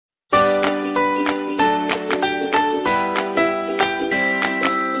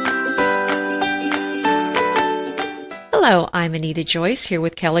Hello, I'm Anita Joyce here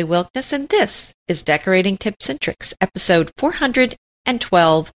with Kelly Wilkness, and this is Decorating Tips and Tricks, episode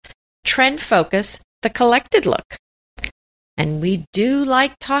 412, Trend Focus, the Collected Look. And we do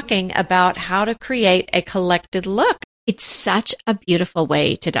like talking about how to create a collected look. It's such a beautiful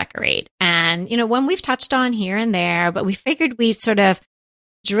way to decorate. And, one we've touched on here and there, but we figured we'd sort of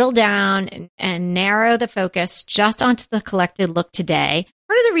drill down and narrow the focus just onto the collected look today.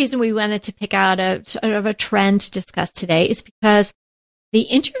 Part of the reason we wanted to pick out a sort of a trend to discuss today is because the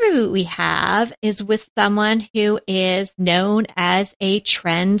interview we have is with someone who is known as a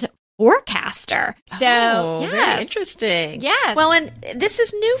trend forecaster. So, very interesting. Yes. Well, and this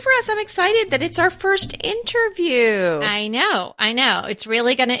is new for us. I'm excited that it's our first interview. I know. It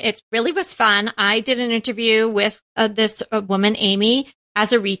really was fun. I did an interview with this woman, Amy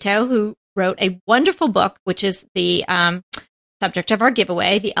Azzarito, who wrote a wonderful book, which is the subject of our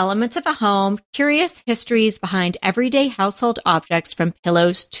giveaway, The Elements of a Home, Curious Histories Behind Everyday Household Objects from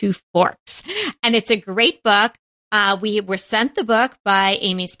Pillows to Forks. And it's a great book. We were sent the book by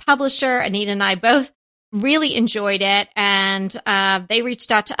Amy's publisher. Anita and I both really enjoyed it. And they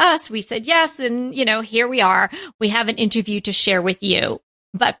reached out to us. We said yes. And, here we are. We have an interview to share with you.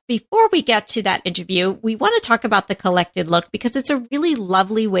 But before we get to that interview, we want to talk about the collected look because it's a really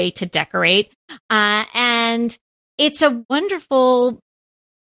lovely way to decorate. And it's a wonderful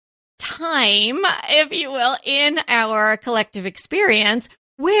time, if you will, in our collective experience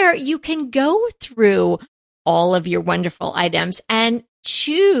where you can go through all of your wonderful items and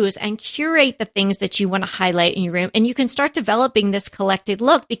choose and curate the things that you want to highlight in your room. And you can start developing this collected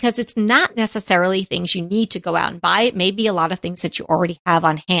look because it's not necessarily things you need to go out and buy. It may be a lot of things that you already have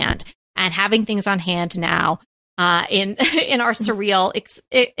on hand. And having things on hand now in our surreal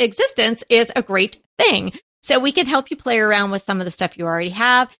existence is a great thing. So we can help you play around with some of the stuff you already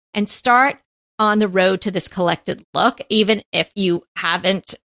have and start on the road to this collected look. Even if you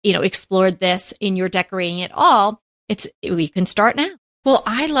haven't, explored this in your decorating at all, we can start now. Well,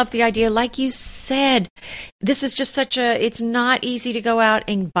 I love the idea. Like you said, this is just it's not easy to go out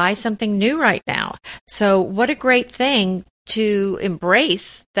and buy something new right now. So what a great thing to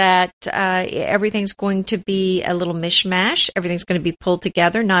embrace that everything's going to be a little mishmash. Everything's going to be pulled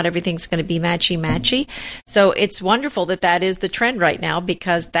together. Not everything's going to be matchy-matchy. So it's wonderful that is the trend right now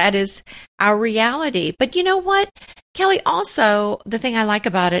because that is our reality. But you know what, Kelly, also the thing I like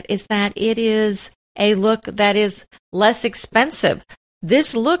about it is that it is a look that is less expensive.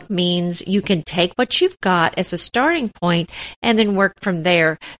 This look means you can take what you've got as a starting point and then work from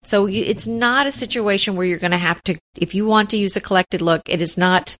there. So it's not a situation where you're going to have to, if you want to use a collected look, it is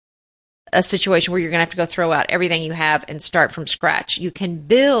not a situation where you're going to have to go throw out everything you have and start from scratch. You can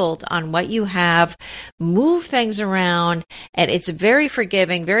build on what you have, move things around, and it's very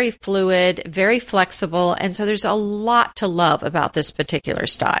forgiving, very fluid, very flexible. And so there's a lot to love about this particular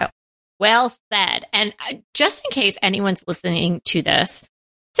style. Well said. And just in case anyone's listening to this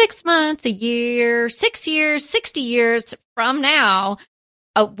 6 months, a year, 6 years, 60 years from now,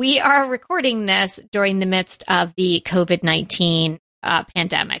 we are recording this during the midst of the COVID-19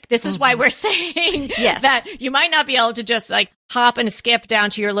 pandemic. This is why we're saying that you might not be able to just hop and skip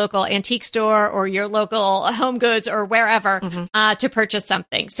down to your local antique store or your local Home Goods or wherever to purchase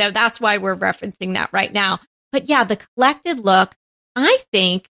something. So that's why we're referencing that right now. But yeah, the collected look, I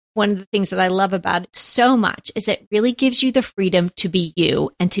think, one of the things that I love about it so much is it really gives you the freedom to be you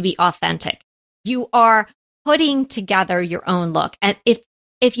and to be authentic. You are putting together your own look. And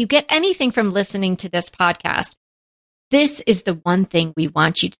if you get anything from listening to this podcast, this is the one thing we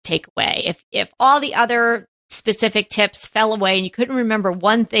want you to take away. If all the other specific tips fell away and you couldn't remember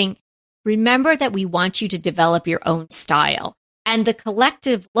one thing, remember that we want you to develop your own style. And the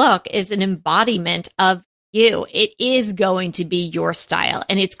collective look is an embodiment of you. It is going to be your style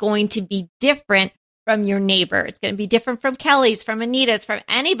and it's going to be different from your neighbor. It's going to be different from Kelly's, from Anita's, from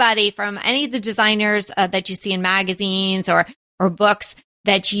anybody, from any of the designers that you see in magazines or books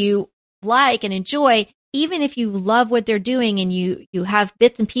that you like and enjoy. Even if you love what they're doing and you have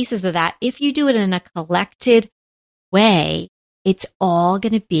bits and pieces of that, if you do it in a collected way, it's all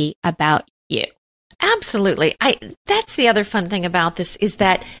going to be about you. Absolutely. That's the other fun thing about this is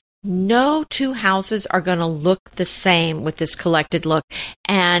that no two houses are going to look the same with this collected look.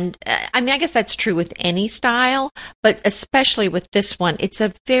 And I guess that's true with any style, but especially with this one, it's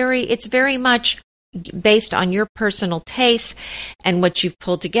very much based on your personal taste and what you've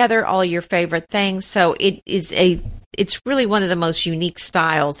pulled together, all your favorite things. So it's really one of the most unique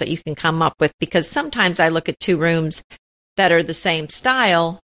styles that you can come up with, because sometimes I look at two rooms that are the same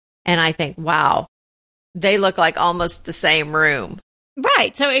style and I think, wow, they look like almost the same room.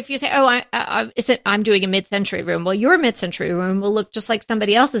 Right. So if you say, "Oh, I'm doing a mid-century room," well, your mid-century room will look just like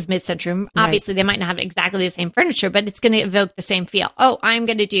somebody else's mid-century room. Right. Obviously, they might not have exactly the same furniture, but it's going to evoke the same feel. Oh, I'm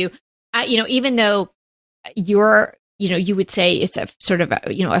going to do, even though you would say it's a sort of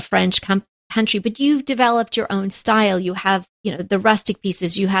a French country, but you've developed your own style. You have, the rustic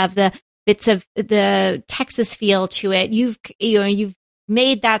pieces. You have the bits of the Texas feel to it. You've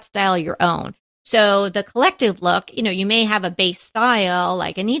made that style your own. So the collective look, you may have a base style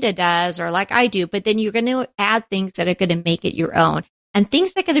like Anita does or like I do, but then you're going to add things that are going to make it your own and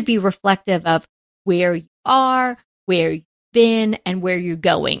things that are going to be reflective of where you are, where you've been, and where you're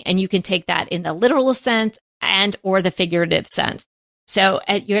going. And you can take that in the literal sense and or the figurative sense. So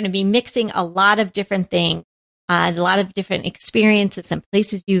you're going to be mixing a lot of different things, a lot of different experiences and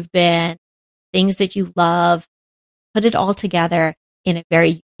places you've been, things that you love, put it all together in a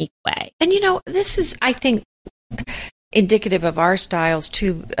very unique way. And this is, I think, indicative of our styles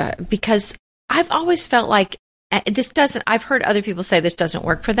too, because I've always felt like I've heard other people say this doesn't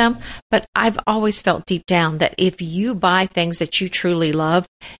work for them, but I've always felt deep down that if you buy things that you truly love,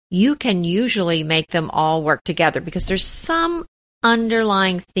 you can usually make them all work together because there's some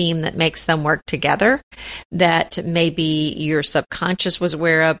underlying theme that makes them work together that maybe your subconscious was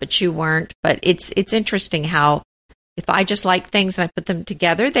aware of, but you weren't. But it's interesting how if I just like things and I put them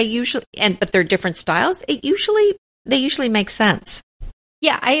together, but they're different styles, they usually make sense.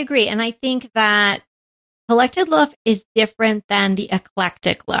 Yeah, I agree. And I think that collected look is different than the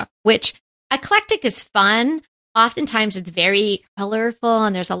eclectic look, which eclectic is fun. Oftentimes it's very colorful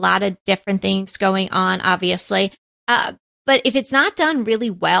and there's a lot of different things going on, obviously. But if it's not done really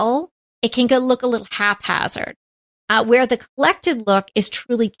well, it can look a little haphazard, where the collected look is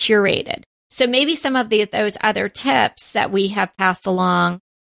truly curated. So maybe some of those other tips that we have passed along,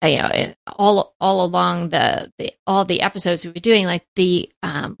 all along all the episodes we were doing, like the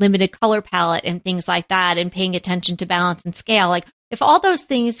limited color palette and things like that, and paying attention to balance and scale. Like if all those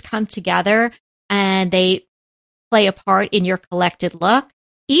things come together and they play a part in your collected look,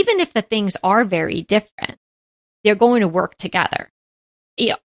 even if the things are very different, they're going to work together.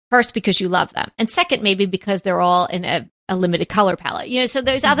 First because you love them, and second maybe because they're all in a limited color palette. So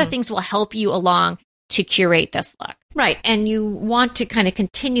those other things will help you along to curate this look. Right. And you want to kind of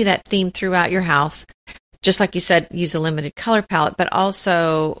continue that theme throughout your house. Just like you said, use a limited color palette, but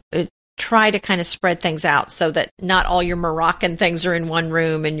also try to kind of spread things out so that not all your Moroccan things are in one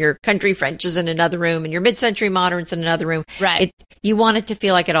room and your country French is in another room and your mid-century moderns in another room. Right. You want it to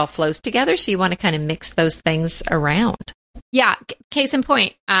feel like it all flows together. So you want to kind of mix those things around. Yeah. Case in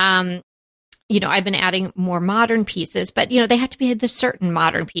point, I've been adding more modern pieces, but, they have to be the certain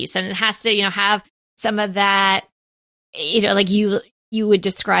modern piece. And it has to, have some of that, like you would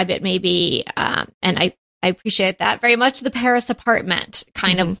describe it maybe. And I appreciate that very much. The Paris apartment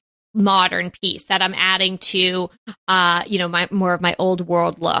kind of modern piece that I'm adding to, my more of my old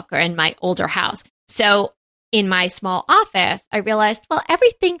world look or in my older house. So in my small office, I realized, well,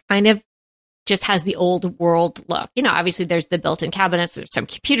 everything kind of just has the old world look. Obviously there's the built-in cabinets, there's some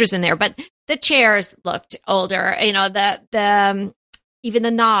computers in there, but the chairs looked older, the even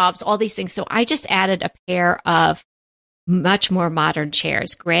the knobs, all these things. So I just added a pair of much more modern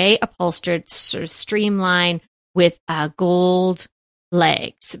chairs, gray upholstered, sort of streamlined with gold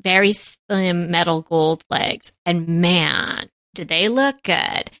legs, very slim metal gold legs. And man, do they look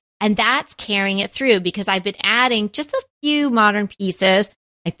good. And that's carrying it through because I've been adding just a few modern pieces,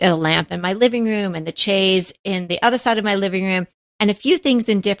 like the lamp in my living room and the chaise in the other side of my living room, and a few things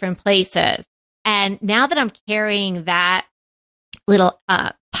in different places. And now that I'm carrying that little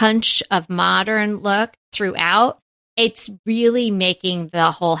punch of modern look throughout, it's really making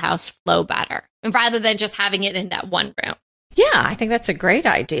the whole house flow better rather than just having it in that one room. Yeah, I think that's a great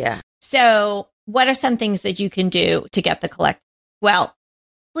idea. So what are some things that you can do to get the collective? Well,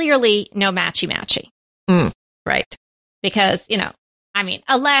 clearly no matchy-matchy. Right. Because,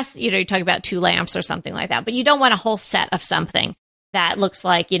 unless, you're talking about 2 lamps or something like that, but you don't want a whole set of something that looks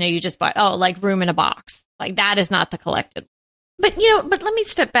like, you just bought, like room in a box. Like that is not the collected. But, but let me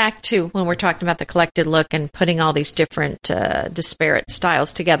step back to when we're talking about the collected look and putting all these different disparate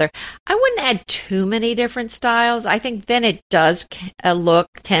styles together. I wouldn't add too many different styles. I think then it does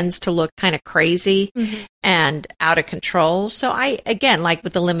tends to look kind of crazy and out of control. So again, like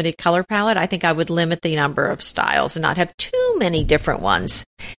with the limited color palette, I think I would limit the number of styles and not have too many different ones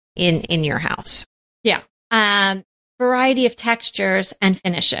in your house. Yeah. Variety of textures and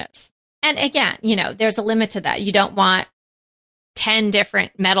finishes. And again, there's a limit to that. You don't want 10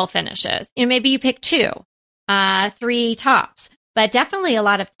 different metal finishes. Maybe you pick 2, 3 tops, but definitely a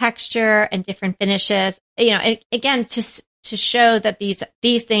lot of texture and different finishes. Again, just to show that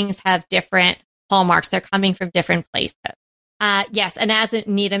these things have different hallmarks. They're coming from different places. Yes, and as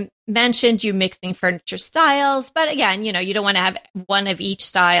Anita mentioned, you mixing furniture styles, but again, you don't want to have one of each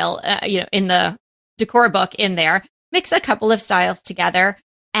style, in the decor book in there. Mix a couple of styles together,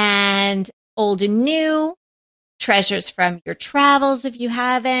 and old and new, treasures from your travels if you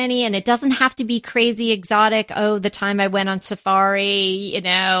have any, and it doesn't have to be crazy exotic. Oh, the time I went on safari,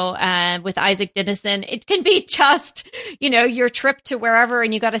 with Isaac Dinesen. It can be just, your trip to wherever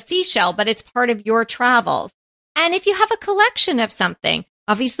and you got a seashell, but it's part of your travels. And if you have a collection of something,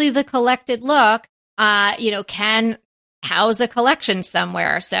 obviously the collected look, can house a collection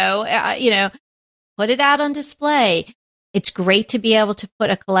somewhere. So, put it out on display. It's great to be able to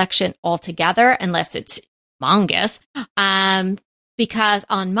put a collection all together, unless it's humongous, because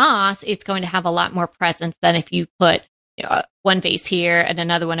en masse, it's going to have a lot more presence than if you put one vase here and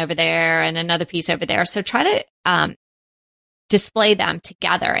another one over there and another piece over there. So try to display them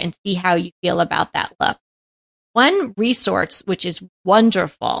together and see how you feel about that look. One resource, which is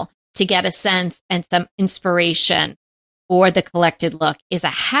wonderful to get a sense and some inspiration for the collected look, is a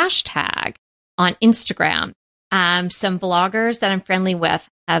hashtag on Instagram. Some bloggers that I'm friendly with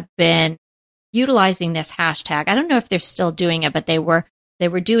have been utilizing this hashtag. I don't know if they're still doing it, but they were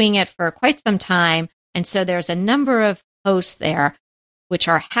doing it for quite some time. And so there's a number of posts there which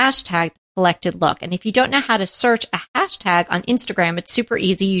are hashtag collected look. And if you don't know how to search a hashtag on Instagram, it's super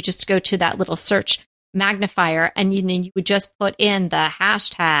easy. You just go to that little search magnifier, and then you would just put in the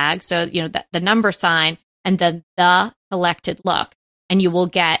hashtag, so the number sign, and then the collected look, and you will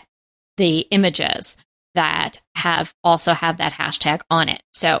get the images that have that hashtag on it.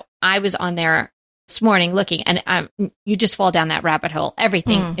 So I was on there this morning looking, and you just fall down that rabbit hole.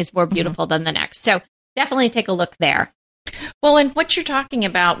 Everything is more beautiful than the next. So definitely take a look there. Well, and what you're talking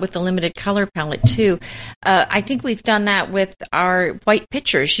about with the limited color palette too, I think we've done that with our white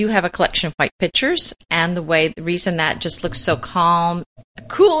pictures. You have a collection of white pictures, and the reason that just looks so calm,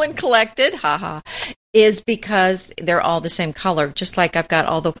 cool, and collected, is because they're all the same color. Just like I've got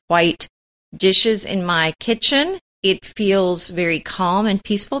all the white dishes in my kitchen, it feels very calm and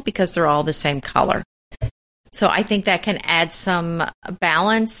peaceful because they're all the same color. So I think that can add some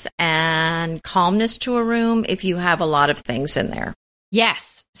balance and calmness to a room if you have a lot of things in there.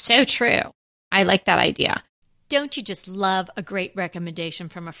 Yes, so true. I like that idea. Don't you just love a great recommendation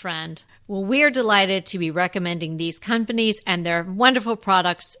from a friend? Well, we're delighted to be recommending these companies and their wonderful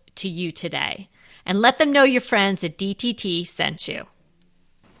products to you today. And let them know your friends at DTT sent you.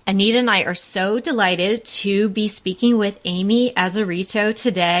 Anita and I are so delighted to be speaking with Amy Azzarito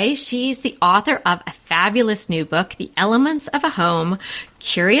today. She's the author of a fabulous new book, The Elements of a Home,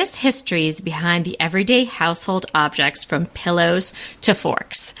 Curious Histories Behind the Everyday Household Objects from Pillows to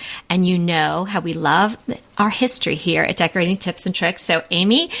Forks. And you know how we love our history here at Decorating Tips and Tricks. So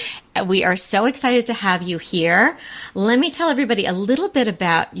Amy, we are so excited to have you here. Let me tell everybody a little bit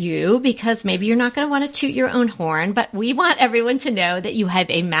about you, because maybe you're not going to want to toot your own horn, but we want everyone to know that you have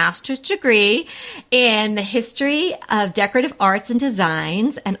a master's degree in the history of decorative arts and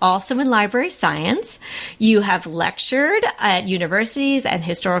designs, and also in library science. You have lectured at universities and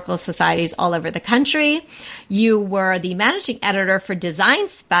historical societies all over the country. You were the managing editor for Design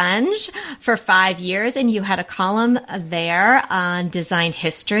Sponge for 5 years, and you had a column there on design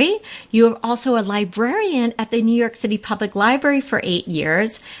history. You are also a librarian at the New York City Public Library for 8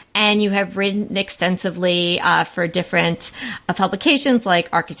 years, and you have written extensively for different publications like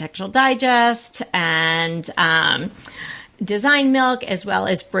Architectural Digest and Design Milk, as well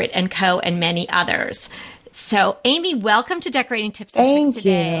as Brit & Co. and many others. So, Amy, welcome to Decorating Tips and Tricks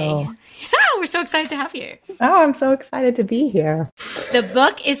today. You. We're so excited to have you. Oh, I'm so excited to be here. The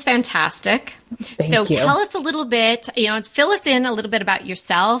book is fantastic. Thank you. Tell us a little bit, fill us in a little bit about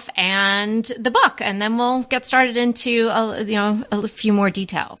yourself and the book, and then we'll get started into, a few more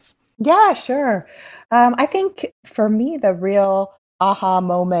details. Yeah, sure. I think for me, the real aha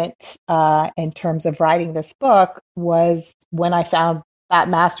moment in terms of writing this book was when I found that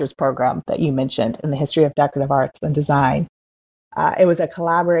master's program that you mentioned in the history of decorative arts and design. It was a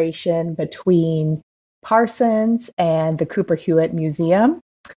collaboration between Parsons and the Cooper Hewitt Museum,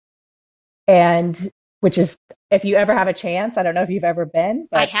 and which is, if you ever have a chance, I don't know if you've ever been.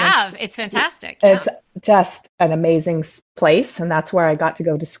 But I have. It's fantastic. It's just an amazing place, and that's where I got to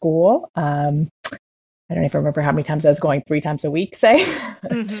go to school. I don't even remember how many times I was going, 3 times a week, say.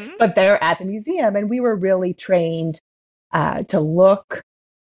 Mm-hmm. But they're at the museum, and we were really trained to look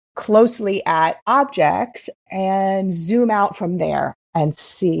closely at objects and zoom out from there and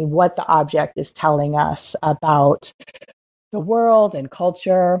see what the object is telling us about the world and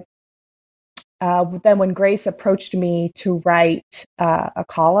culture. then when Grace approached me to write a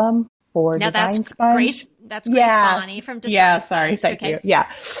column for Now Design Sponge. That's Grace Bonney from Design Sponge. Thank you. Yeah,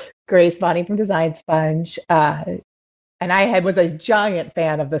 Grace Bonney from Design Sponge. And I was a giant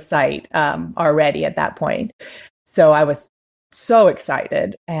fan of the site already at that point. So I was so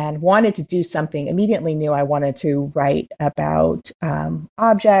excited and wanted to do something, immediately knew I wanted to write about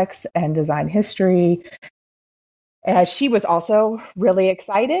objects and design history. She was also really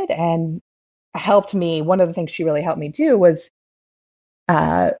excited and helped me. One of the things she really helped me do was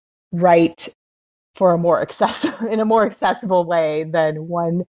write for in a more accessible way than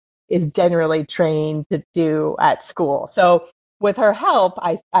one is generally trained to do at school. So with her help,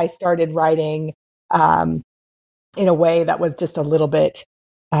 I started writing in a way that was just a little bit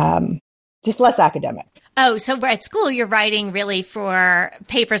just less academic. Oh, so at school you're writing really for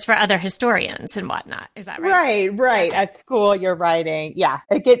papers for other historians and whatnot. Is that right? Right. Okay. At school you're writing. Yeah,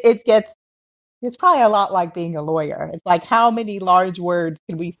 it's probably a lot like being a lawyer. It's like, how many large words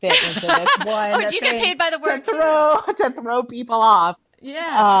can we fit into this one? Oh, do you get paid by the word to throw people off?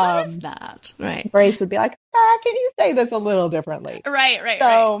 Yeah, what is that? Right. Grace would be like, can you say this a little differently? Right.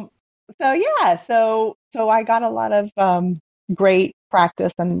 So I got a lot of great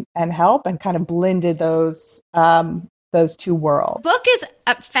practice and help, and kind of blended those two worlds. Book is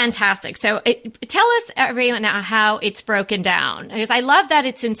fantastic. So tell us, everyone, how it's broken down, because I love that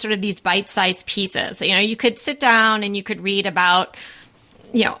it's in sort of these bite-sized pieces. You know, you could sit down and you could read about,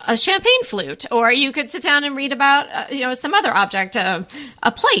 you know, a champagne flute, or you could sit down and read about, you know, some other object, a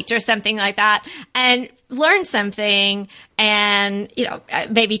plate or something like that, and learn something, and, you know,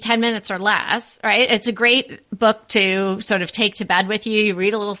 maybe 10 minutes or less, right? It's a great book to sort of take to bed with you. You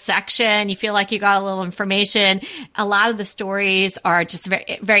read a little section, you feel like you got a little information. A lot of the stories are just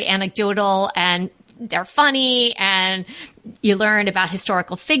very, very anecdotal, and they're funny, and you learn about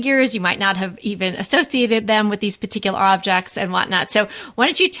historical figures. You might not have even associated them with these particular objects and whatnot. So why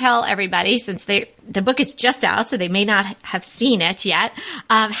don't you tell everybody, since the book is just out, so they may not have seen it yet,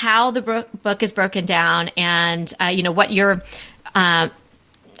 how the book is broken down, and you know, what your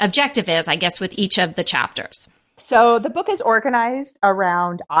objective is, I guess, with each of the chapters. So the book is organized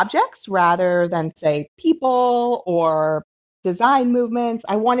around objects rather than, say, people or design movements.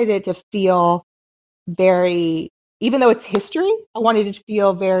 I wanted it to feel even though it's history, I wanted it to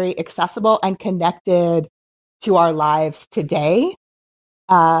feel very accessible and connected to our lives today.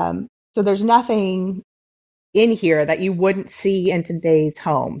 So there's nothing in here that you wouldn't see in today's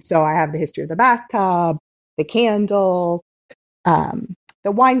home. So I have the history of the bathtub, the candle, the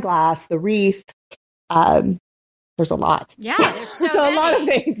wine glass, the wreath. There's a lot. Yeah, there's so many. A lot of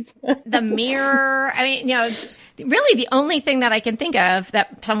things. The mirror. I mean, you know, really the only thing that I can think of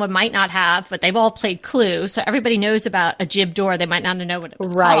that someone might not have, but they've all played Clue, so everybody knows about a jib door. They might not know what it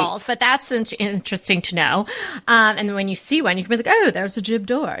was called, but that's interesting to know. And then when you see one, you can be like, oh, there's a jib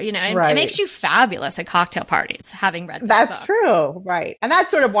door. You know, and it makes you fabulous at cocktail parties, having read this That's book. True, right. And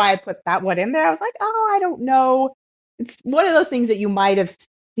that's sort of why I put that one in there. I was like, I don't know. It's one of those things that you might have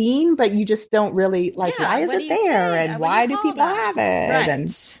seen, but you just don't really like, why is it there, and why do people have it? Right. And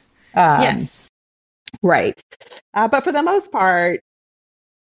yes, right. But for the most part,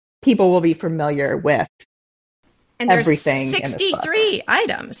 people will be familiar with everything. And there's 63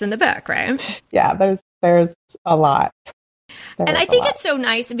 items in the book, right? Yeah, there's a lot. And I think it's so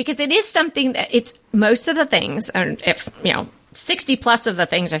nice because it is something that it's most of the things, and if you know, 60 plus of the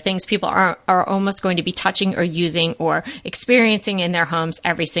things are things people are almost going to be touching or using or experiencing in their homes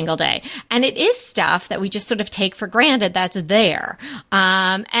every single day. And it is stuff that we just sort of take for granted that's there.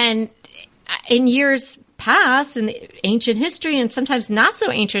 And in years past, in ancient history and sometimes not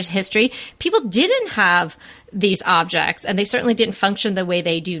so ancient history, people didn't have these objects, and they certainly didn't function the way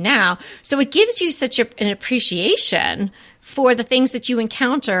they do now. So it gives you such an appreciation for the things that you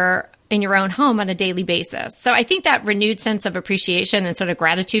encounter in your own home on a daily basis. So I think that renewed sense of appreciation and sort of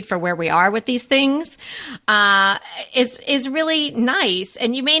gratitude for where we are with these things is really nice.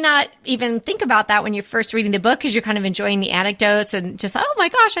 And you may not even think about that when you're first reading the book because you're kind of enjoying the anecdotes and just, oh my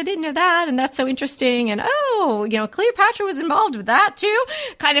gosh, I didn't know that. And that's so interesting. And oh, you know, Cleopatra was involved with that too,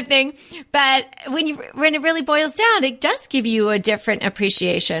 kind of thing. But when it really boils down, it does give you a different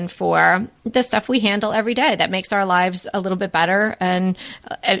appreciation for the stuff we handle every day that makes our lives a little bit better and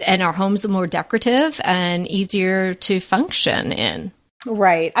our homes more decorative and easier to function in.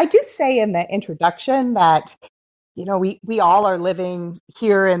 Right. I do say in the introduction that, you know, we all are living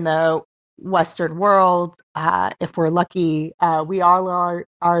here in the Western world. If we're lucky, we all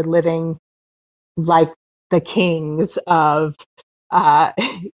are living like the kings of, I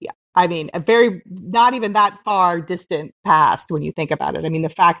mean, a very, not even that far distant past when you think about it. I mean, the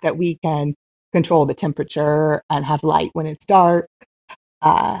fact that we can control the temperature and have light when it's dark,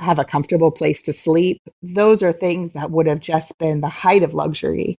 have a comfortable place to sleep. Those are things that would have just been the height of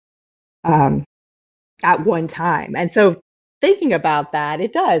luxury at one time. And so thinking about that,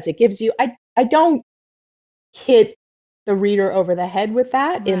 it gives you, I don't hit the reader over the head with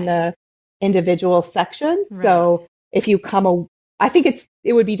that in the individual section. Right. So if you I think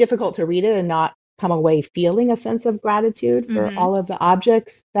it would be difficult to read it and not come away feeling a sense of gratitude for all of the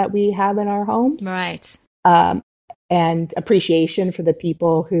objects that we have in our homes. Right. And appreciation for the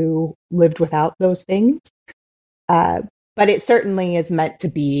people who lived without those things. But it certainly is meant to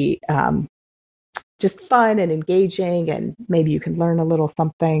be just fun and engaging, and maybe you can learn a little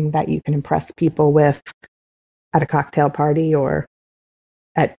something that you can impress people with at a cocktail party or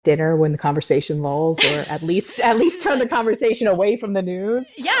at dinner when the conversation lulls, or at least turn the conversation away from the news.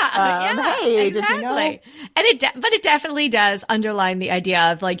 Hey, exactly. Did you know? And but it definitely does underline the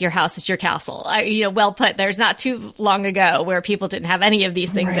idea of like your house is your castle. Well put. There's not too long ago where people didn't have any of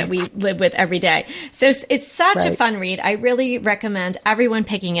these things that we live with every day. So it's such a fun read. I really recommend everyone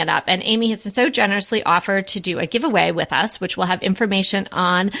picking it up. And Amy has so generously offered to do a giveaway with us, which we'll have information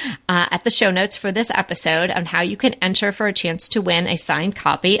on at the show notes for this episode on how you can enter for a chance to win a signed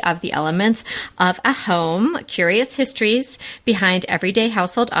copy of The Elements of a Home, Curious Histories Behind Everyday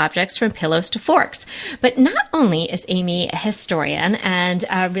Household Objects from Pillows to Forks. But not only is Amy a historian and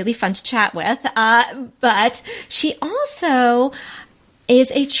really fun to chat with, but she also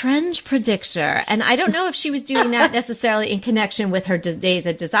is a trend predictor. And I don't know if she was doing that necessarily in connection with her days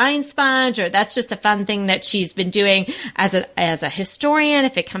at Design Sponge, or that's just a fun thing that she's been doing as a historian,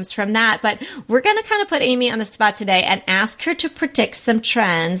 if it comes from that. But we're going to kind of put Amy on the spot today and ask her to predict some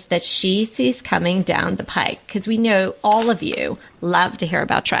trends that she sees coming down the pike, because we know all of you love to hear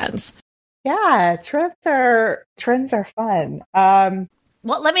about trends. Yeah, trends are fun.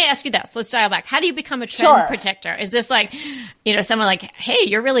 Well, let me ask you this. Let's dial back. How do you become a trend predictor? Is this like, someone like, hey,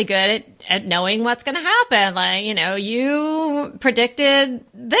 you're really good at knowing what's going to happen. Like, you predicted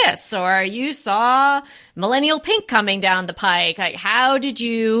this, or you saw millennial pink coming down the pike. Like, how did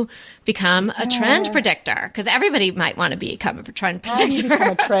you become a trend predictor? Because everybody might want to become a trend predictor. How do you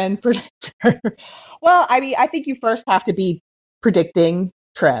become a trend predictor? Well, I think you first have to be predicting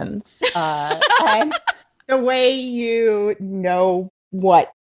trends. And the way you know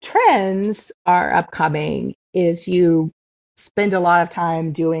what trends are upcoming is you spend a lot of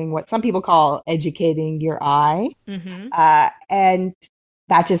time doing what some people call educating your eye. And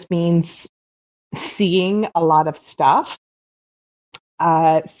that just means seeing a lot of stuff.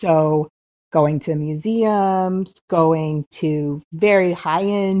 So going to museums, going to very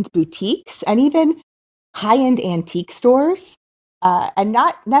high-end boutiques, and even high-end antique stores. And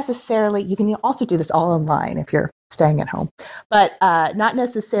not necessarily, you can also do this all online if you're staying at home, but not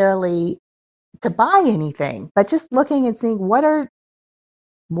necessarily to buy anything, but just looking and seeing what are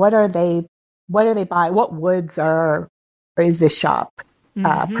they buying, what woods is this shop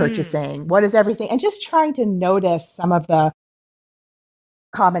purchasing, what is everything, and just trying to notice some of the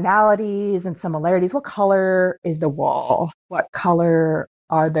commonalities and similarities. What color is the wall? What color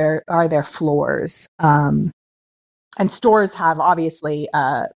are their floors? And stores have obviously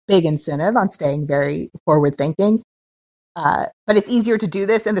a big incentive on staying very forward thinking. But it's easier to do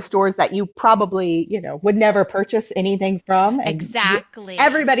this in the stores that you probably, would never purchase anything from. And exactly.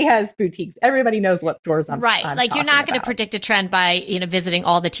 Everybody has boutiques. Everybody knows what stores I'm like you're not going to predict a trend by, visiting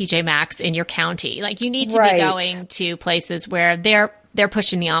all the TJ Maxx in your county. Like you need to be going to places where they're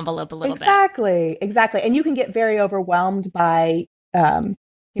pushing the envelope a little bit. Exactly. And you can get very overwhelmed by, say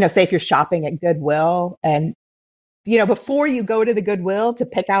if you're shopping at Goodwill and before you go to the Goodwill to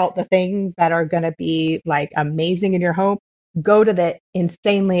pick out the things that are going to be like amazing in your home, go to the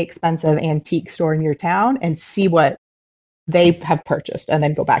insanely expensive antique store in your town and see what they have purchased, and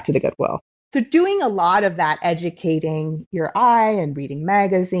then go back to the Goodwill. So doing a lot of that, educating your eye and reading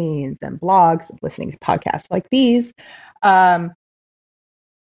magazines and blogs and listening to podcasts like these. I've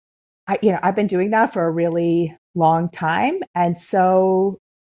been doing that for a really long time. And so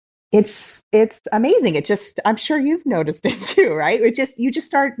it's amazing. I'm sure you've noticed it too, right? You just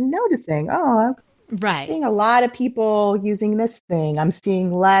start noticing, I'm seeing a lot of people using this thing. I'm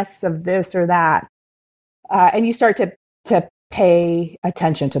seeing less of this or that. And you start to pay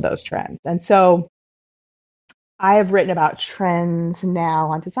attention to those trends. And so I have written about trends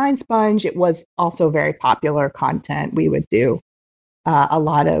now on Design Sponge. It was also very popular content. We would do a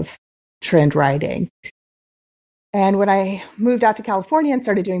lot of trend writing. And when I moved out to California and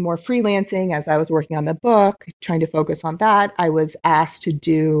started doing more freelancing as I was working on the book, trying to focus on that, I was asked to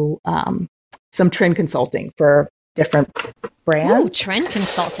do some trend consulting for different brands. Ooh, trend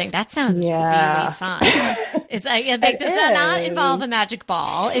consulting. That sounds really fun. Does that not involve a magic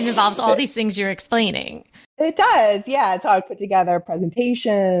ball? It involves all these things you're explaining. It does. Yeah. It's how I put together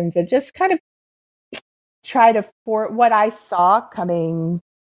presentations and just kind of try to, for what I saw coming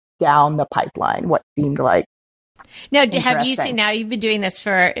down the pipeline, what seemed like. Now, have you seen, now you've been doing this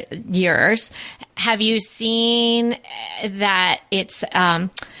for years, have you seen that it's,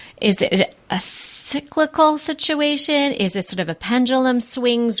 is it a cyclical situation? Is it sort of a pendulum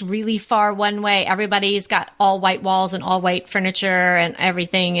swings really far one way? Everybody's got all white walls and all white furniture and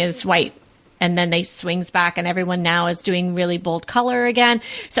everything is white. And then they swings back and everyone now is doing really bold color again.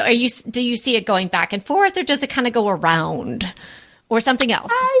 So do you see it going back and forth or does it kind of go around or something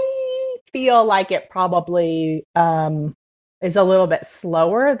else? I feel like it probably is a little bit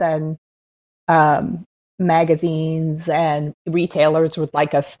slower than magazines and retailers would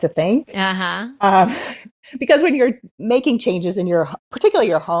like us to think. Because when you're making changes in particularly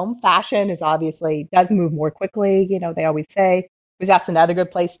your home, fashion does move more quickly. You know, they always say, because that's another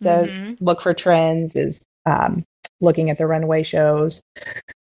good place to look for trends is looking at the runway shows.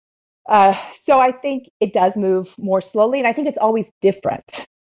 So I think it does move more slowly, and I think it's always different.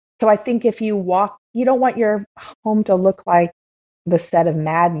 So I think if you don't want your home to look like the set of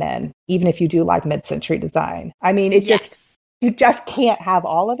Mad Men, even if you do like mid-century design. I mean, you just can't have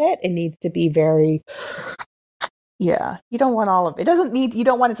all of it. It needs to be very, you don't want all of it. You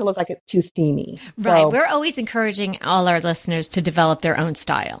don't want it to look like it's too themey. Right. We're always encouraging all our listeners to develop their own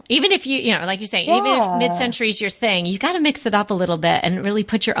style. Even if like you say, even if mid-century is your thing, you got to mix it up a little bit and really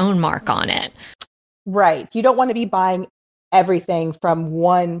put your own mark on it. Right. You don't want to be buying everything from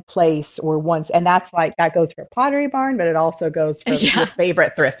one place and that goes for Pottery Barn, but it also goes for your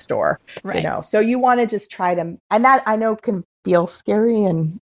favorite thrift store, right. So you want to just try to, and that I know can feel scary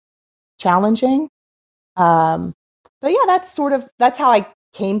and challenging. But yeah, that's how I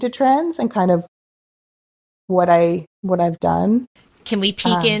came to trends and kind of what I've done. Can we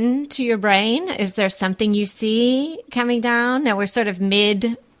peek into your brain? Is there something you see coming down? Now we're sort of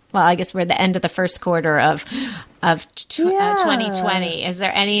I guess we're at the end of the first quarter of 2020. Is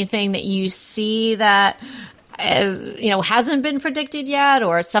there anything that you see that hasn't been predicted yet,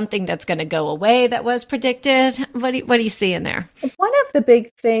 or something that's going to go away that was predicted? What do you see in there? One of the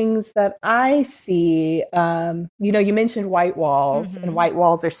big things that I see, you mentioned white walls, and white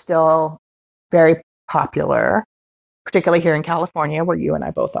walls are still very popular, particularly here in California, where you and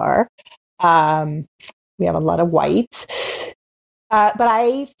I both are. We have a lot of white. But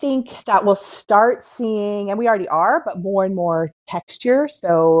I think that we'll start seeing, and we already are, but more and more texture.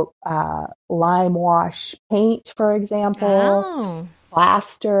 So lime wash paint, for example,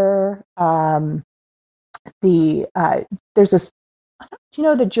 plaster. There's this, do you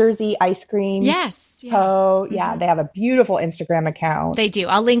know the Jersey ice cream? Yes. Oh, yeah. They have a beautiful Instagram account. They do.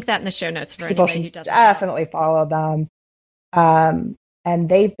 I'll link that in the show notes for People anybody who doesn't definitely follow them. And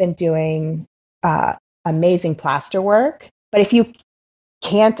they've been doing amazing plaster work. But if you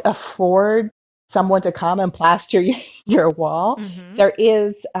can't afford someone to come and plaster your wall, there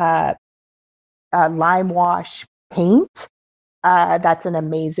is lime wash paint. That's an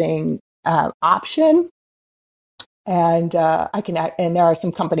amazing option. And and there are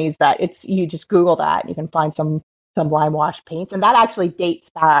some companies that you just Google that, you can find some lime wash paints, and that actually dates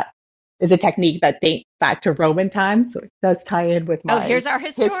back. Is a technique that dates back to Roman times, so it does tie in with my here's our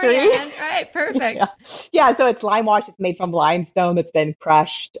historian. Right, perfect. Yeah, so it's lime wash. It's made from limestone that's been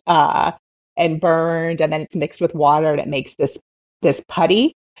crushed and burned, and then it's mixed with water, and it makes this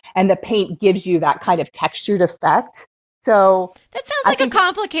putty. And the paint gives you that kind of textured effect. So that sounds like a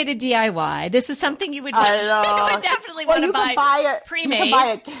complicated DIY. This is something you would definitely want to buy pre-made. You can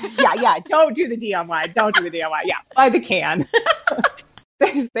buy it. Yeah. Don't do the DIY. Yeah, buy the can.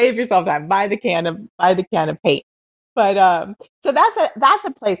 Save yourself time. Buy the can of paint. But so that's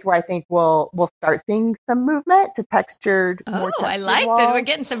a place where I think we'll start seeing some movement to textured. More textured I like walls. that. We're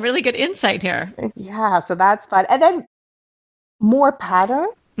getting some really good insight here. Yeah, so that's fun. And then more pattern,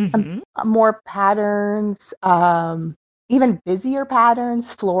 more patterns, even busier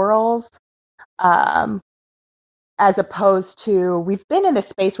patterns, florals. As opposed to, we've been in this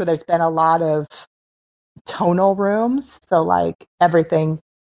space where there's been a lot of tonal rooms. So like everything,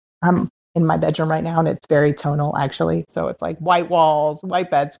 I'm in my bedroom right now and it's very tonal actually. So it's like white walls, white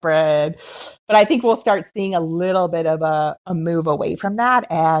bedspread. But I think we'll start seeing a little bit of a move away from that,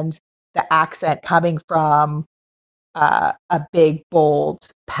 and the accent coming from a big, bold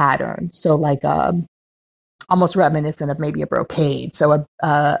pattern. So like almost reminiscent of maybe a brocade. So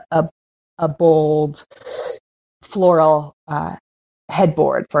a bold floral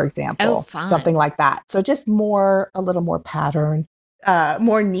headboard, for example. Oh, fun. Something like that. So just a little more pattern,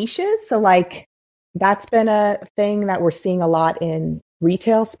 more niches. So like that's been a thing that we're seeing a lot in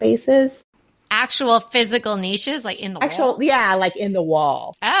retail spaces. Actual physical niches, like in the wall? Yeah, like in the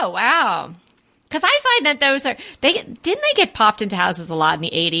wall. Oh, wow. Because I find that those didn't they get popped into houses a lot in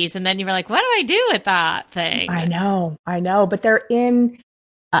the 80s? And then you were like, what do I do with that thing? I know. But they're in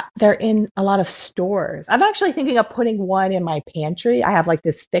a lot of stores. I'm actually thinking of putting one in my pantry. I have like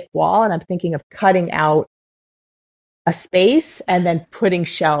this thick wall, and I'm thinking of cutting out a space and then putting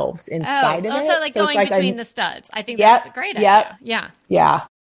shelves inside of it. So like going like between the studs. I think that's a great idea. Yeah.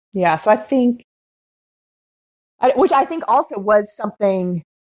 Yeah. So I think, which I think also was something,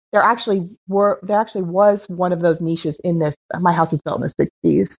 there actually was one of those niches in this. My house was built in the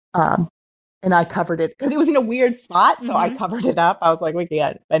 60s. And I covered it because it was in a weird spot. So I covered it up. I was like, we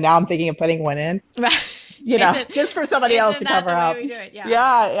can't. And now I'm thinking of putting one in, just for somebody else to cover up. We do it?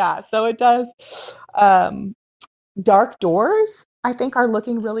 Yeah. So it does. Dark doors, I think, are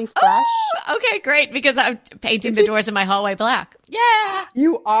looking really fresh. Oh, okay, great. Because I'm painting the doors in my hallway black. Yeah.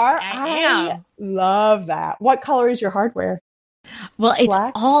 You are? I am. Love that. What color is your hardware? Well, it's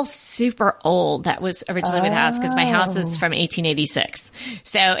Black? all super old. That was originally with the house because my house is from 1886.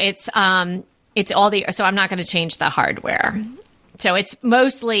 So it's all so I'm not going to change the hardware. So it's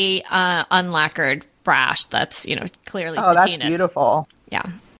mostly unlacquered brass that's, clearly patinaed. That's beautiful. Yeah.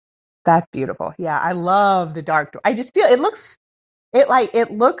 That's beautiful. Yeah, I love the dark door. I just feel it looks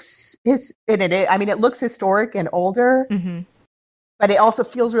historic and older, but it also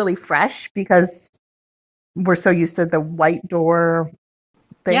feels really fresh because we're so used to the white door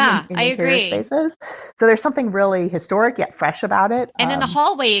thing in I agree. Spaces. So there's something really historic yet fresh about it. And in a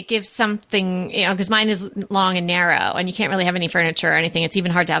hallway, it gives something, because mine is long and narrow and you can't really have any furniture or anything. It's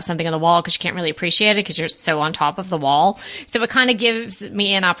even hard to have something on the wall because you can't really appreciate it because you're so on top of the wall. So it kind of gives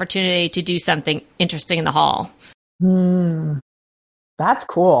me an opportunity to do something interesting in the hall. That's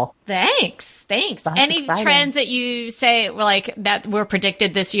cool. Thanks. That's Any exciting. trends that you say that were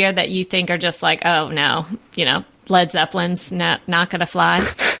predicted this year that you think are just like, oh no, Led Zeppelin's not going to fly?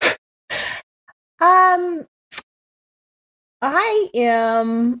 I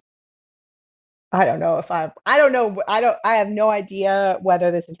have no idea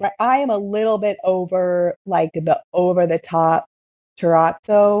whether this is right. I am a little bit over like the over the top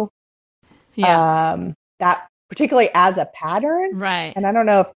terrazzo. Yeah. That particularly as a pattern. Right. And I don't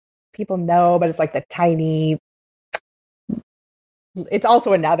know if people know, but it's like the tiny, it's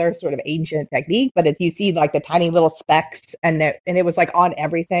also another sort of ancient technique, but you see like the tiny little specks and it was like on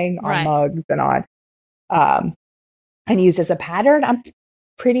everything, on mugs and on, and used as a pattern. I'm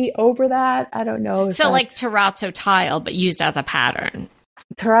pretty over that. I don't know. So like terrazzo tile, but used as a pattern.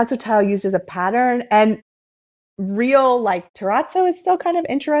 Terrazzo tile used as a pattern, and real like terrazzo is still kind of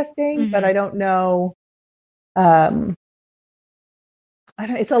interesting, but I don't know.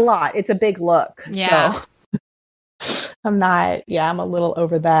 It's a lot. It's a big look. Yeah. So I'm a little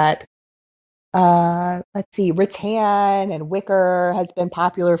over that. Let's see, rattan and wicker has been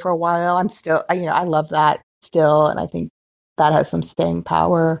popular for a while. I'm still, I love that still. And I think that has some staying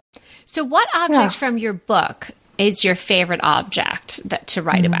power. So what object from your book is your favorite object to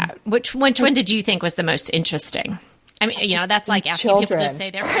write about? Which one did you think was the most interesting? I mean, that's like asking people to say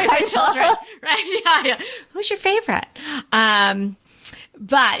their favorite children, right? Yeah. Who's your favorite?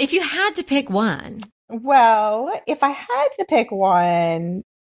 But if you had to pick one. Well, if I had to pick one,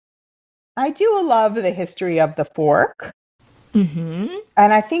 I do love the history of the fork. And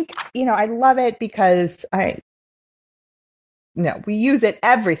I think, I love it because we use it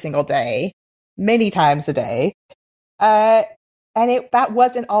every single day, many times a day. And that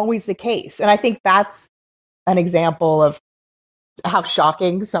wasn't always the case. And I think that's an example of how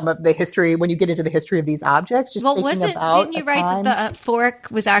shocking some of the history, when you get into the history of these objects, didn't you write that the fork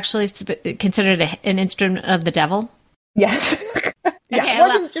was actually considered an instrument of the devil? Yes. It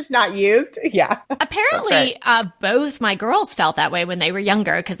wasn't just not used. Yeah. Apparently, both my girls felt that way when they were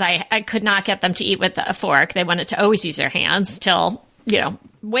younger because I could not get them to eat with a fork. They wanted to always use their hands till,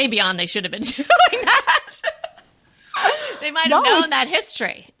 way beyond they should have been doing that. They might have known that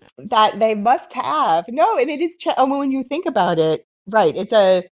history. That they must have. No, and it is, when you think about it, right, it's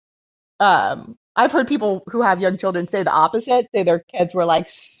I've heard people who have young children say the opposite, say their kids were like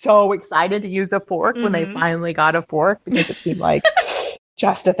so excited to use a fork when they finally got a fork because it seemed like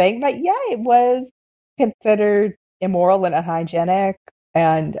just a thing. But yeah, it was considered immoral and unhygienic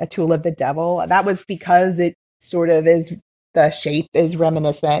and a tool of the devil. That was because it sort of the shape is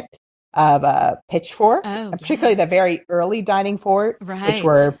reminiscent of a pitchfork, particularly the very early dining forks, which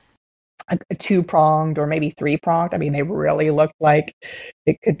were a two-pronged or maybe three-pronged. I mean, they really looked like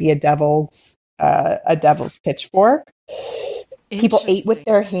it could be a devil's pitchfork. People ate with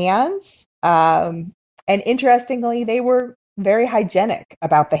their hands. And interestingly, they were very hygienic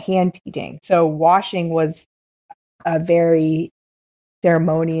about the hand eating. So washing was a very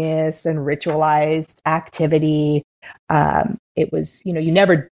ceremonious and ritualized activity. It was,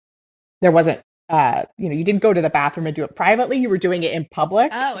 there wasn't, you didn't go to the bathroom and do it privately. You were doing it in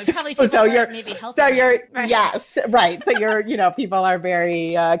public. Oh, and probably people were maybe healthy. So you're, right. Yes, right. So you're, people are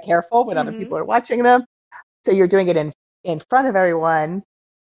very careful when other people are watching them. So you're doing it in front of everyone.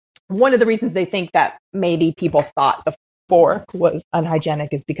 One of the reasons they think that maybe people thought the fork was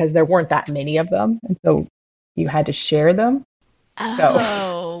unhygienic is because there weren't that many of them. And so you had to share them.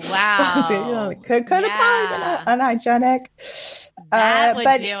 Oh, wow. So, could have probably been unhygienic. That would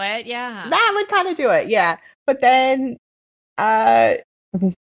do it, yeah. That would kind of do it, yeah. But then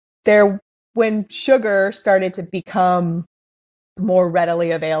when sugar started to become more readily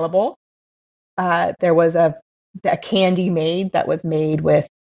available, there was a candy made that was made with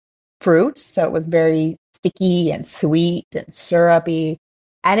fruit. So it was very sticky and sweet and syrupy.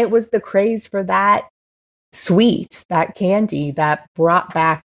 And it was the craze for that sweet, that candy, that brought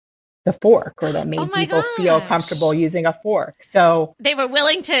back the fork, or that made people feel comfortable using a fork. So they were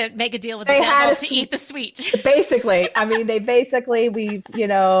willing to make a deal with the devil to eat the sweet. Basically, I mean, the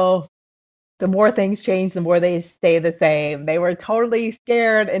more things change, the more they stay the same. They were totally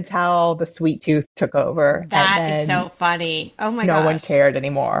scared until the sweet tooth took over. That is so funny. Oh my gosh. No one cared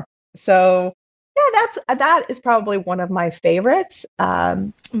anymore. So yeah, that is probably one of my favorites.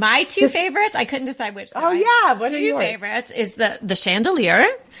 My two favorites, I couldn't decide which. So what are your favorites? Is the chandelier,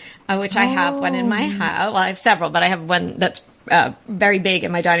 which I have one in my house. Well, I have several, but I have one that's very big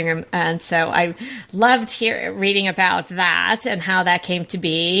in my dining room, and so I loved reading about that and how that came to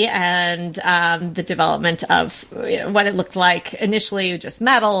be, and the development of what it looked like initially, just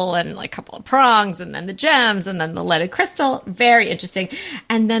metal and like a couple of prongs, and then the gems, and then the leaded crystal. Very interesting,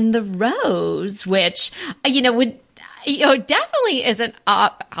 and then the rose, which would. Definitely is an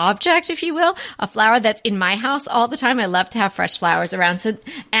object, if you will, a flower that's in my house all the time. I love to have fresh flowers around. So,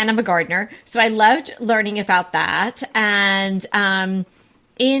 and I'm a gardener, so I loved learning about that. And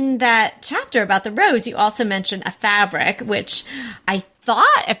in that chapter about the rose, you also mentioned a fabric, which I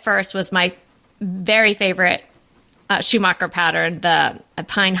thought at first was my very favorite Schumacher pattern, the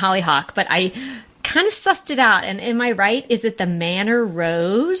pine hollyhock, but I kind of sussed it out. And am I right? Is it the Manor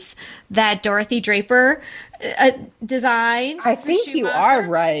Rose that Dorothy Draper designed? I think you are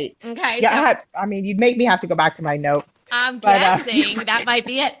right. Okay. Yeah, I mean, you'd make me have to go back to my notes. I'm guessing that might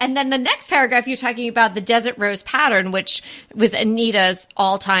be it. And then the next paragraph, you're talking about the Desert Rose pattern, which was Anita's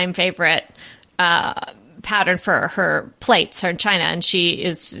all-time favorite pattern for her plates, her china, and she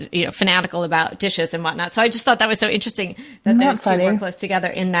is fanatical about dishes and whatnot. So I just thought that was so interesting that those two were close together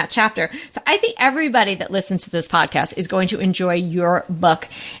in that chapter. So I think everybody that listens to this podcast is going to enjoy your book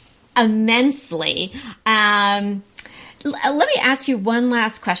immensely. Let me ask you one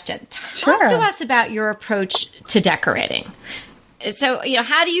last question. Talk to us about your approach to decorating. So,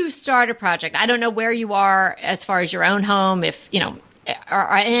 how do you start a project? I don't know where you are as far as your own home. If,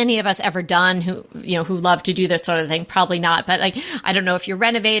 are any of us ever done who love to do this sort of thing? Probably not. But I don't know if you're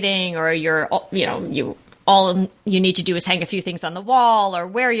renovating or all you need to do is hang a few things on the wall, or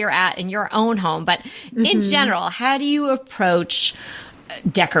where you're at in your own home. But in general, how do you approach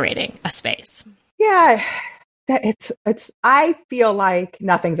decorating a space? Yeah, I feel like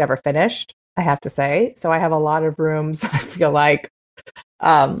nothing's ever finished, I have to say. So I have a lot of rooms that I feel like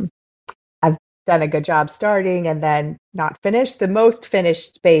I've done a good job starting and then not finished. The most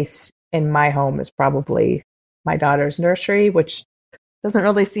finished space in my home is probably my daughter's nursery, which doesn't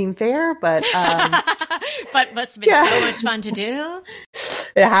really seem fair, but but must have been so much fun to do.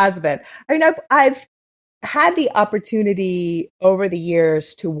 It has been. I mean, I've had the opportunity over the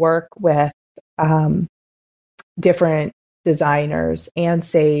years to work with different designers, and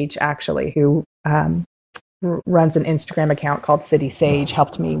Sage, actually, who runs an Instagram account called City Sage,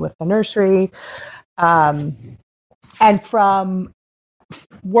 helped me with the nursery. And from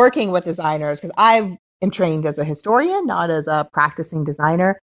working with designers, because I am trained as a historian, not as a practicing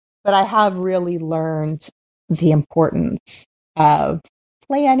designer, but I have really learned the importance of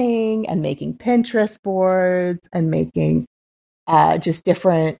planning and making Pinterest boards and making just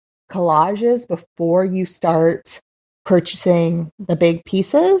different collages before you start purchasing the big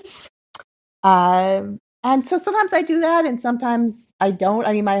pieces. And so sometimes I do that and sometimes I don't.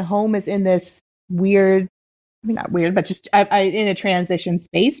 I mean, my home is in this weird, I mean, not weird, but just I in a transition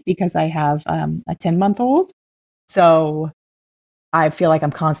space because I have a 10-month-old. So I feel like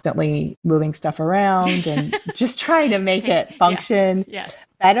I'm constantly moving stuff around and just trying to make it function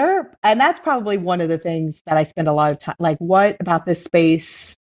better. And that's probably one of the things that I spend a lot of time, like, what about this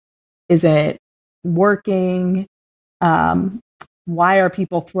space isn't working? Why are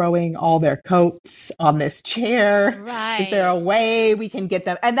people throwing all their coats on this chair? Right. Is there a way we can get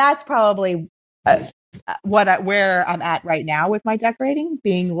them? And that's probably where I'm at right now with my decorating,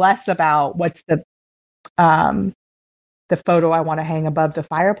 being less about what's the photo I want to hang above the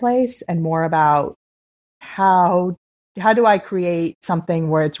fireplace, and more about how do I create something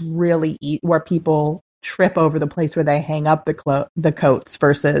where it's really where people trip over the place where they hang up the coats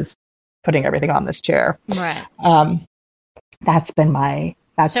versus putting everything on this chair. Right. That's been my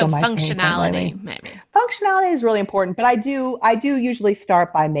functionality. Maybe functionality is really important, but I do usually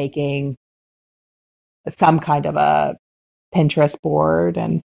start by making some kind of a Pinterest board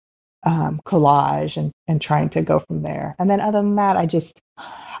and collage and trying to go from there. And then other than that, I just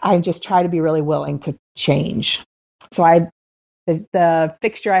try to be really willing to change. So the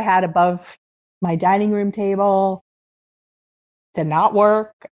fixture I had above my dining room table did not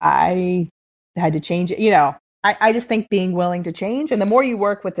work. I had to change it. I just think being willing to change. And the more you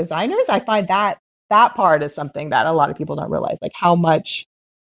work with designers, I find that part is something that a lot of people don't realize, like how much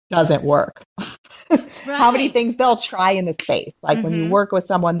doesn't work. Right. How many things they'll try in the space. Like when you work with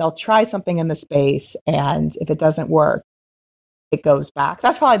someone, they'll try something in the space, and if it doesn't work, it goes back.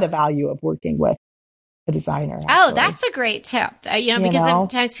 That's probably the value of working with a designer. Actually. Oh, that's a great tip. Because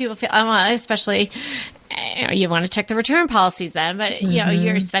sometimes people feel, especially, you want to check the return policies then, but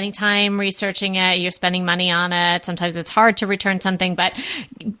you're spending time researching it, you're spending money on it. Sometimes it's hard to return something, but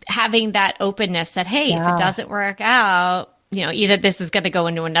having that openness that, hey, if it doesn't work out, either this is going to go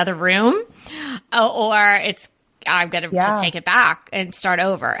into another room or I'm going to just take it back and start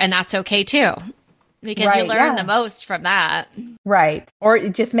over. And that's okay too, because you learn the most from that. Right. Or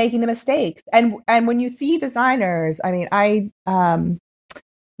just making the mistakes. And when you see designers, I mean, I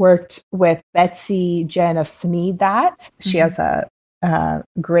worked with Betsy Jen of Sneed That. She has a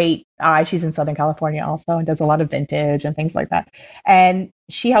great eye. She's in Southern California also and does a lot of vintage and things like that. And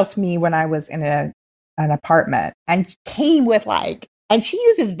she helped me when I was in an apartment, and came with and she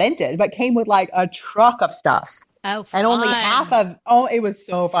uses vintage, but came with a truck of stuff. Oh, fun. And only half of, it was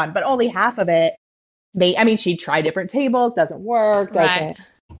so fun, but only half of it she tried different tables, doesn't work,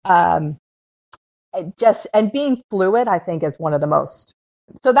 and being fluid, I think, is one of the most,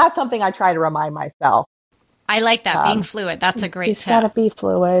 so that's something I try to remind myself. I like that, being fluid. That's a great tip. You just gotta be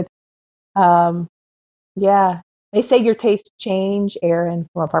fluid. They say your tastes change. Aaron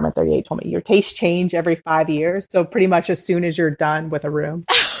from Apartment 38 told me your tastes change every 5 years. So pretty much as soon as you're done with a room,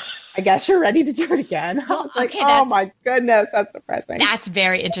 I guess you're ready to do it again. I was oh my goodness, that's depressing. That's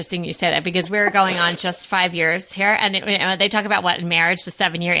very interesting you say that, because we're going on just 5 years here. And they talk about in marriage, the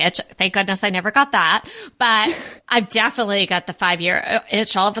 7-year itch. Thank goodness I never got that. But I've definitely got the 5-year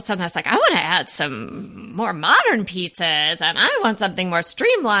itch. All of a sudden I was like, I want to add some more modern pieces, and I want something more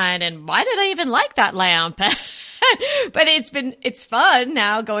streamlined. And why did I even like that lamp? But it's fun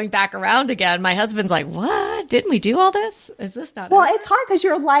now going back around again. My husband's like, what? Didn't we do all this? Is this not? Well, it's hard because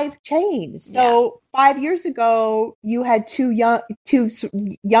your life changed. So 5 years ago, you had two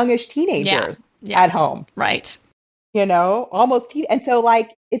youngish teenagers at home. Right. Almost and so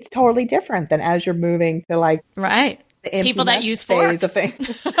it's totally different than as you're moving to right. People that use forks.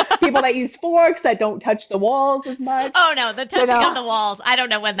 People that use forks that don't touch the walls as much. Oh, no, the touching of the walls. I don't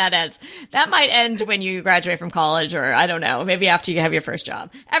know when that ends. That might end when you graduate from college, or I don't know, maybe after you have your first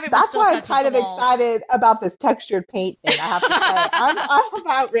job. That's why I'm kind of excited about this textured paint thing, I have to say. I'm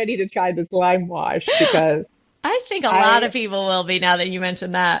about ready to try this lime wash, because I think a lot of people will be, now that you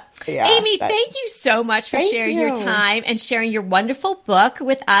mentioned that. Yeah, Amy, thank you so much for sharing your time and sharing your wonderful book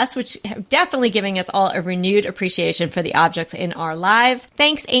with us, which definitely giving us all a renewed appreciation for the objects in our lives.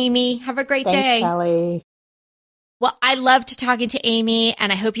 Thanks, Amy. Have a great day. Kelly. Well, I loved talking to Amy,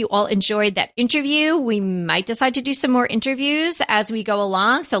 and I hope you all enjoyed that interview. We might decide to do some more interviews as we go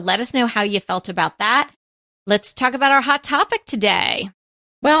along, so let us know how you felt about that. Let's talk about our hot topic today.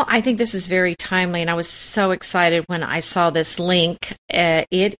 Well, I think this is very timely, and I was so excited when I saw this link.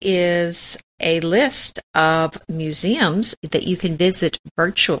 It is a list of museums that you can visit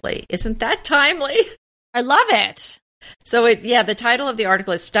virtually. Isn't that timely? I love it. So, the title of the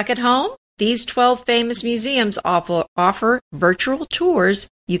article is Stuck at Home. These 12 famous museums offer virtual tours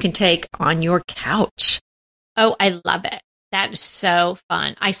you can take on your couch. Oh, I love it. That is so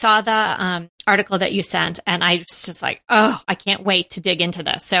fun. I saw the article that you sent, and I was just like, oh, I can't wait to dig into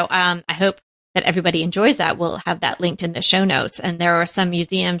this. So I hope that everybody enjoys that, we'll have that linked in the show notes. And there are some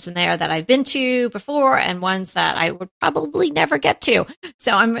museums in there that I've been to before and ones that I would probably never get to.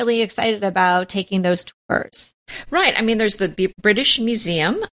 So I'm really excited about taking those tours. Right. I mean, there's the British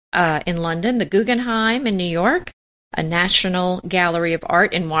Museum in London, the Guggenheim in New York, a National Gallery of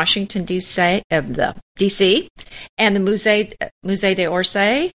Art in Washington, D.C., and the Musée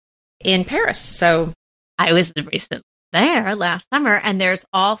d'Orsay in Paris. So I was recently there last summer, and there's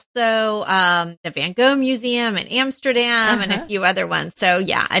also the Van Gogh Museum in Amsterdam and a few other ones. So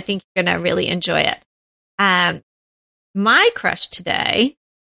yeah, I think you're going to really enjoy it. My crush today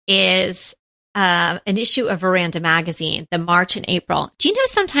is an issue of Veranda magazine, the March and April. Do you know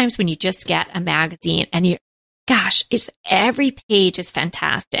sometimes when you just get a magazine and every page is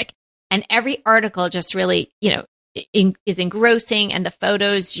fantastic and every article just really, is engrossing, and the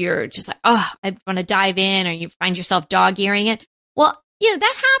photos, you're just like, oh, I want to dive in, or you find yourself dog-earing it. Well, that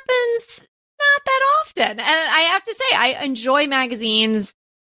happens not that often. And I have to say, I enjoy magazines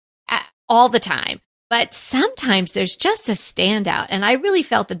all the time, but sometimes there's just a standout. And I really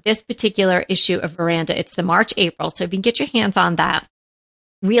felt that this particular issue of Veranda, it's the March, April. So if you can get your hands on that,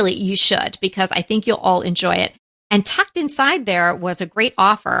 really, you should, because I think you'll all enjoy it. And tucked inside there was a great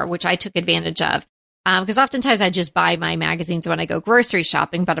offer, which I took advantage of. Because oftentimes I just buy my magazines when I go grocery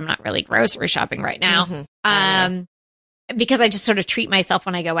shopping, but I'm not really grocery shopping right now. Because I just sort of treat myself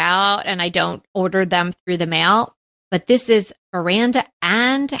when I go out and I don't order them through the mail. But this is Veranda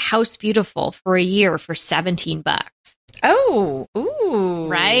and House Beautiful for a year for $17. Oh, ooh.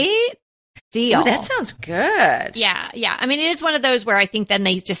 Right? Deal. Ooh, that sounds good. Yeah. I mean, it is one of those where I think then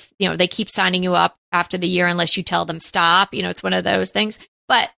they just, they keep signing you up after the year unless you tell them stop. It's one of those things.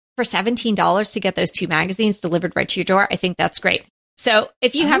 But for $17 to get those 2 magazines delivered right to your door, I think that's great. So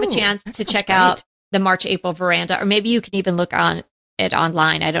if you have a chance to check out the March, April Veranda, or maybe you can even look on it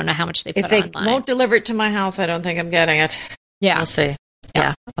online. I don't know how much they put online. If they won't deliver it to my house, I don't think I'm getting it. Yeah. We'll see.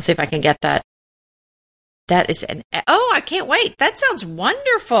 Yeah. I'll see if I can get that. That is I can't wait. That sounds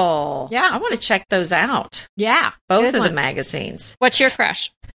wonderful. Yeah. I want to check those out. Yeah. Both of the magazines. What's your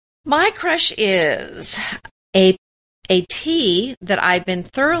crush? My crush is a tea that I've been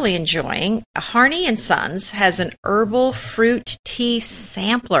thoroughly enjoying. Harney and Sons has an herbal fruit tea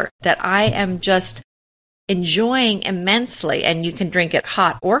sampler that I am just enjoying immensely. And you can drink it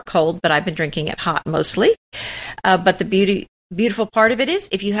hot or cold, but I've been drinking it hot mostly. But the beautiful part of it is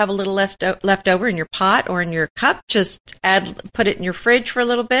if you have a little left over in your pot or in your cup, just put it in your fridge for a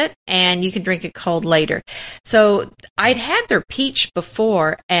little bit and you can drink it cold later. So I'd had their peach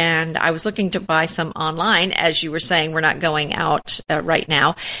before and I was looking to buy some online. As you were saying, we're not going out right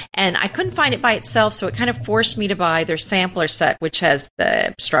now, and I couldn't find it by itself. So it kind of forced me to buy their sampler set, which has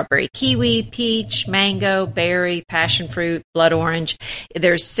the strawberry, kiwi, peach, mango, berry, passion fruit, blood orange.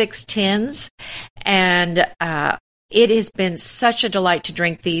 There's 6 tins, and it has been such a delight to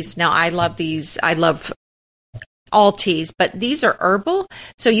drink these. Now, I love these. I love all teas, but these are herbal,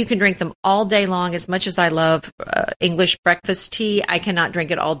 so you can drink them all day long. As much as I love English breakfast tea, I cannot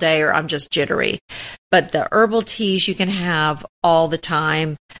drink it all day or I'm just jittery. But the herbal teas you can have all the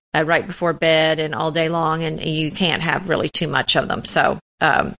time, right before bed and all day long, and you can't have really too much of them. So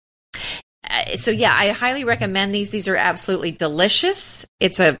yeah, I highly recommend these. These are absolutely delicious.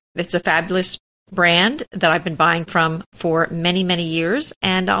 It's a fabulous brand that I've been buying from for many, many years,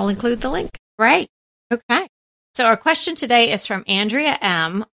 and I'll include the link. Right. Okay. So our question today is from Andrea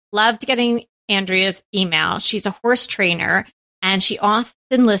M. Loved getting Andrea's email. She's a horse trainer, and she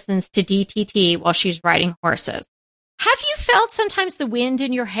often listens to DTT while she's riding horses. Have you felt sometimes the wind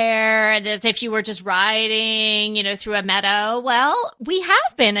in your hair as if you were just riding, through a meadow? Well, we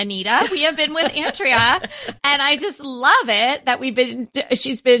have been, Anita. We have been with Andrea, and I just love it that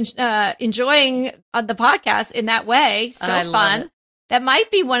she's been enjoying the podcast in that way. So fun. That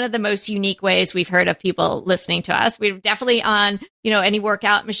might be one of the most unique ways we've heard of people listening to us. We're definitely on, any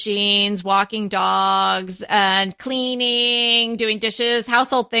workout machines, walking dogs, and cleaning, doing dishes,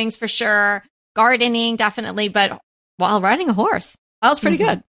 household things for sure, gardening, definitely, but while riding a horse. That was pretty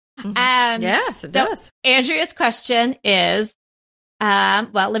good. Mm-hmm. Yes, it does. Andrea's question is,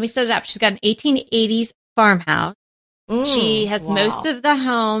 let me set it up. She's got an 1880s farmhouse. She has most of the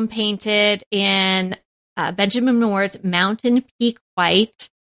home painted in Benjamin Moore's Mountain Peak White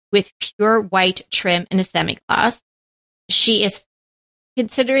with pure white trim and a semi-gloss. She is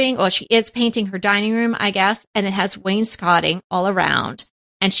she is painting her dining room, I guess, and it has wainscoting all around.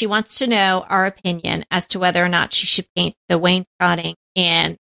 And she wants to know our opinion as to whether or not she should paint the wainscoting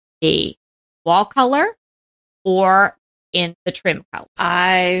in the wall color or in the trim color.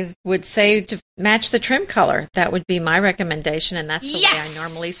 I would say to match the trim color. That would be my recommendation, and that's the way I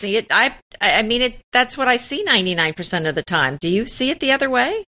normally see it. I mean, that's what I see 99% of the time. Do you see it the other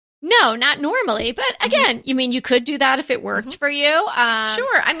way? No, not normally. But again, you mean you could do that if it worked for you? Sure.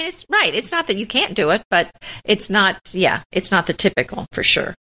 I mean, it's right. It's not that you can't do it, but it's not the typical for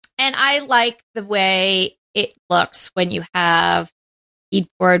sure. And I like the way it looks when you have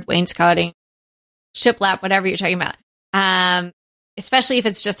beadboard, wainscoting, shiplap, whatever you're talking about. Especially if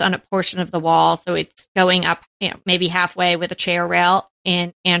it's just on a portion of the wall. So it's going up, maybe halfway with a chair rail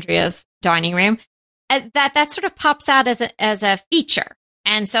in Andrea's dining room. That sort of pops out as a feature.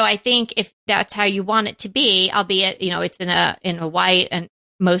 And so I think if that's how you want it to be, albeit, it's in a white, and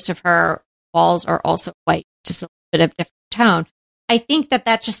most of her walls are also white, just a bit of different tone. I think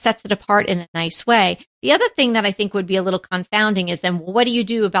that just sets it apart in a nice way. The other thing that I think would be a little confounding is then what do you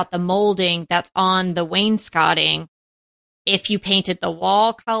do about the molding that's on the wainscoting? If you painted the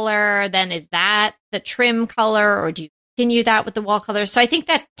wall color, then is that the trim color, or do you continue that with the wall color? So I think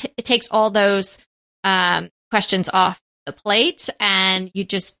that it takes all those questions off the plate, and you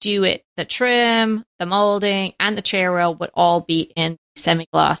just do it. The trim, the molding, and the chair rail would all be in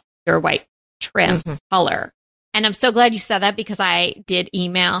semi-gloss pure white trim color. And I'm so glad you said that, because I did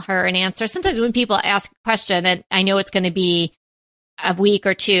email her an answer. Sometimes when people ask a question and I know it's going to be a week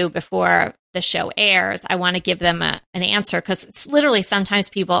or two before the show airs, I want to give them an answer, because it's literally sometimes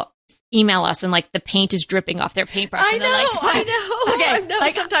people email us and like the paint is dripping off their paintbrush. I and know. Okay. I know.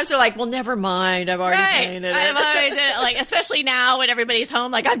 Like, sometimes they're like, well, never mind. I've already painted it. I've already did it. Like, especially now when everybody's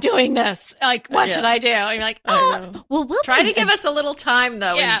home, like, I'm doing this. Like, what should I do? And you're like, we'll try to give us a little time,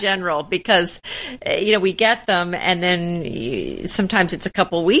 though, in general, because, we get them, and then sometimes it's a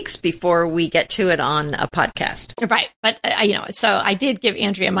couple weeks before we get to it on a podcast. Right. But, so I did give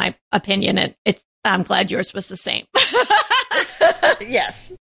Andrea my opinion, and I'm glad yours was the same.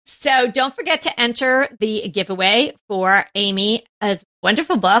 Yes. So don't forget to enter the giveaway for Amy's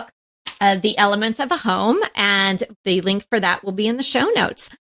wonderful book, The Elements of a Home, and the link for that will be in the show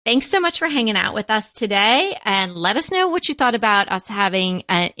notes. Thanks so much for hanging out with us today, and let us know what you thought about us having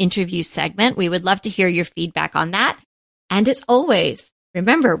an interview segment. We would love to hear your feedback on that. And as always,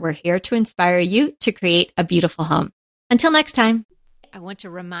 remember, we're here to inspire you to create a beautiful home. Until next time. I want to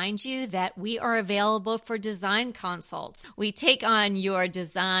remind you that we are available for design consults. We take on your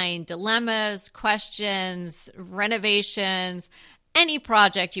design dilemmas, questions, renovations, any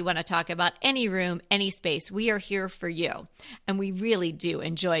project you want to talk about, any room, any space. We are here for you. And we really do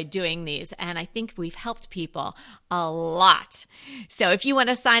enjoy doing these. And I think we've helped people a lot. So if you want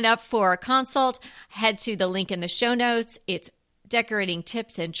to sign up for a consult, head to the link in the show notes. It's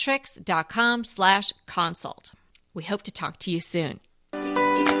decoratingtipsandtricks.com/consult. We hope to talk to you soon.